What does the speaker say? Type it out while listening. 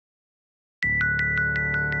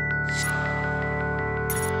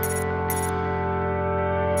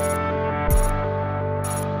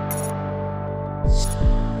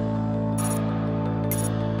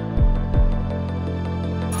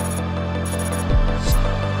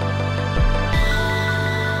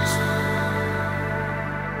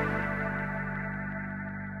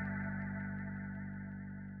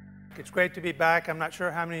great to be back. I'm not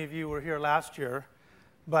sure how many of you were here last year,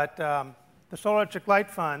 but the Solar Electric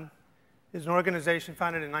Light Fund is an organization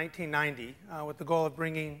founded in 1990 with the goal of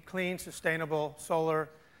bringing clean, sustainable solar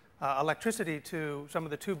electricity to some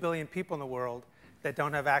of the 2 billion people in the world that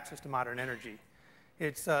don't have access to modern energy.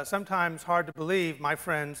 It's sometimes hard to believe. My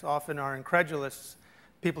friends often are incredulous.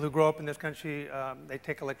 People who grow up in this country, they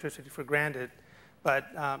take electricity for granted.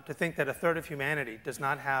 But to think that a third of humanity does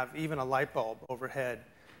not have even a light bulb overhead,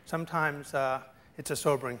 sometimes it's a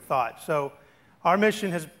sobering thought. So our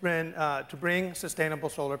mission has been to bring sustainable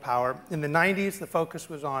solar power. In the 90s, the focus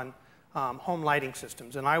was on home lighting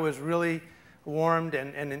systems. And I was really warmed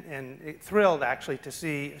and thrilled, actually, to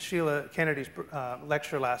see Sheila Kennedy's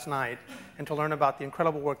lecture last night and to learn about the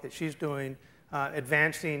incredible work that she's doing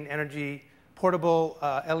advancing energy portable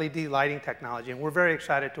LED lighting technology, and we're very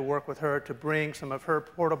excited to work with her to bring some of her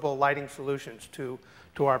portable lighting solutions to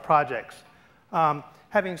our projects.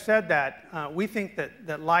 Having said that, we think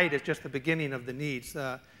that light is just the beginning of the needs.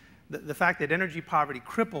 The fact that energy poverty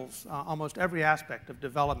cripples almost every aspect of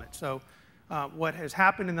development. So what has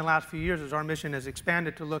happened in the last few years is our mission has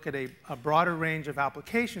expanded to look at a broader range of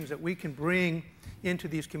applications that we can bring into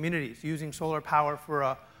these communities using solar power for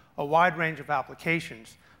a wide range of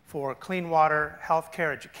applications for clean water,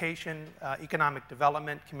 healthcare, education, economic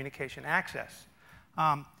development, communication access.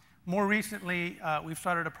 More recently, we've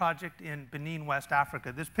started a project in Benin, West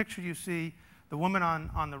Africa. This picture you see, the woman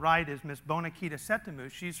on the right is Miss Bonakita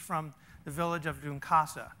Setamu. She's from the village of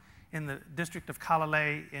Dunkasa in the district of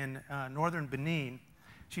Kalale in northern Benin.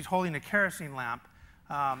 She's holding a kerosene lamp.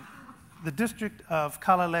 The district of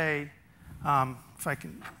Kalale, if I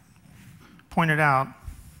can point it out,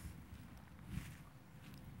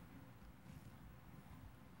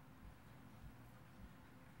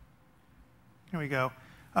 here we go.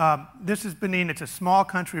 This is Benin. It's a small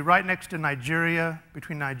country right next to Nigeria,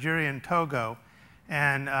 between Nigeria and Togo.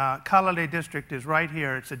 And Kalale district is right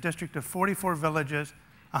here. It's a district of 44 villages,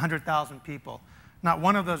 100,000 people. Not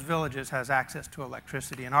one of those villages has access to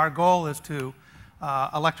electricity. And our goal is to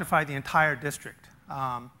electrify the entire district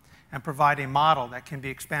and provide a model that can be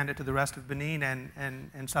expanded to the rest of Benin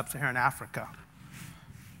and sub-Saharan Africa.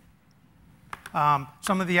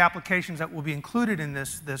 Some of the applications that will be included in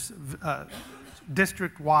this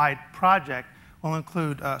district-wide project will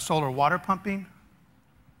include solar water pumping,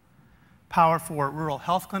 power for rural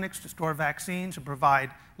health clinics to store vaccines and provide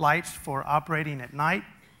lights for operating at night.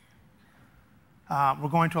 We're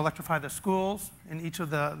going to electrify the schools in each of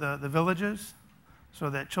the villages so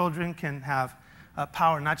that children can have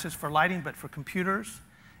power not just for lighting but for computers.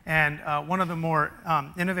 And one of the more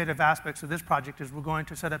innovative aspects of this project is we're going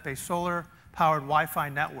to set up a solar-powered Wi-Fi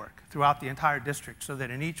network throughout the entire district so that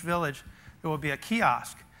in each village there will be a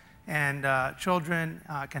kiosk, and children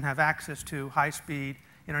can have access to high-speed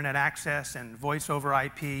internet access and voice over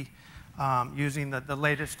IP using the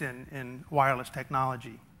latest in wireless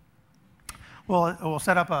technology. We'll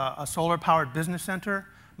set up a solar-powered business center,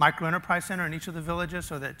 micro-enterprise center in each of the villages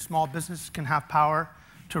so that small businesses can have power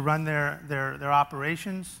to run their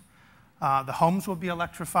operations. The homes will be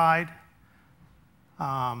electrified.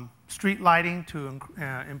 Street lighting to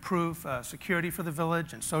improve security for the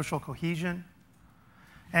village and social cohesion.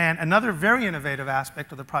 And another very innovative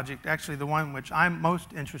aspect of the project, actually the one which I'm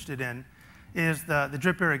most interested in, is the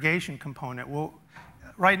drip irrigation component.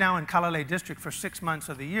 Right now in Kalale district for 6 months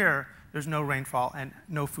of the year, there's no rainfall and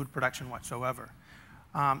no food production whatsoever.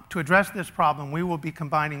 To address this problem, we will be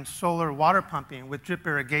combining solar water pumping with drip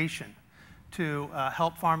irrigation to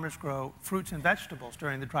help farmers grow fruits and vegetables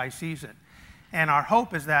during the dry season. And our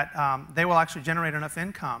hope is that they will actually generate enough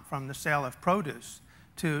income from the sale of produce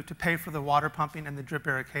to pay for the water pumping and the drip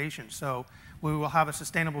irrigation. So we will have a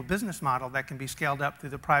sustainable business model that can be scaled up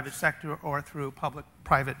through the private sector or through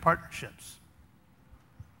public-private partnerships.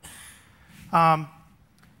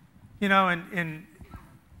 You know, in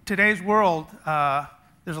today's world,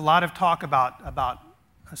 there's a lot of talk about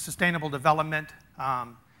sustainable development.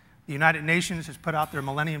 The United Nations has put out their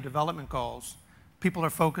Millennium Development Goals. People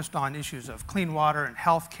are focused on issues of clean water and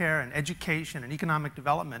healthcare and education and economic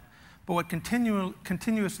development. But what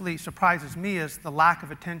continuously surprises me is the lack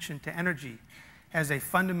of attention to energy as a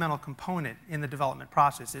fundamental component in the development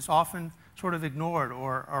process. It's often sort of ignored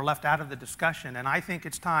or left out of the discussion. And I think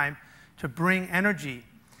it's time to bring energy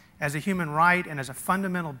as a human right and as a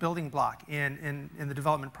fundamental building block in the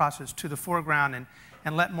development process to the foreground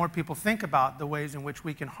and let more people think about the ways in which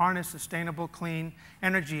we can harness sustainable, clean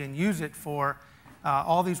energy and use it for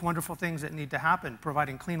all these wonderful things that need to happen,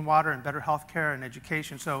 providing clean water and better health care and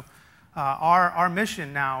education. So our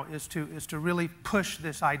mission now is to really push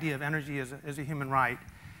this idea of energy as a human right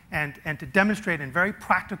and to demonstrate in very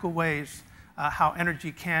practical ways how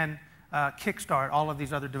energy can kickstart all of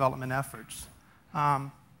these other development efforts.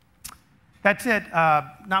 That's it.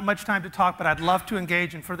 Not much time to talk, but I'd love to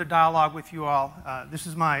engage in further dialogue with you all. This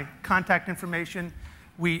is my contact information.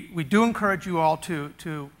 We do encourage you all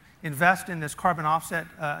to invest in this carbon offset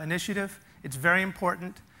initiative. It's very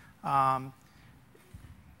important.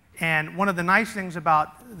 And one of the nice things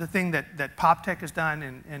about the thing that PopTech has done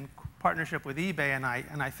in partnership with eBay, and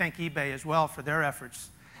I thank eBay as well for their efforts,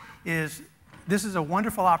 is this is a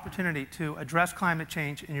wonderful opportunity to address climate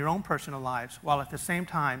change in your own personal lives, while at the same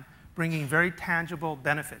time bringing very tangible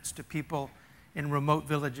benefits to people in remote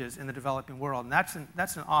villages in the developing world. And that's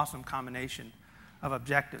an awesome combination of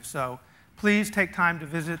objectives. So please take time to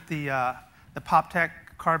visit the PopTech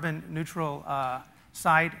carbon neutral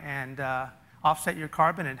site and offset your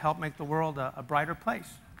carbon and help make the world a brighter place.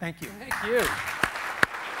 Thank you. Thank you.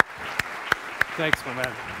 Thanks, my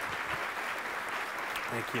man.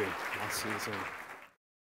 Thank you. I'll see you soon.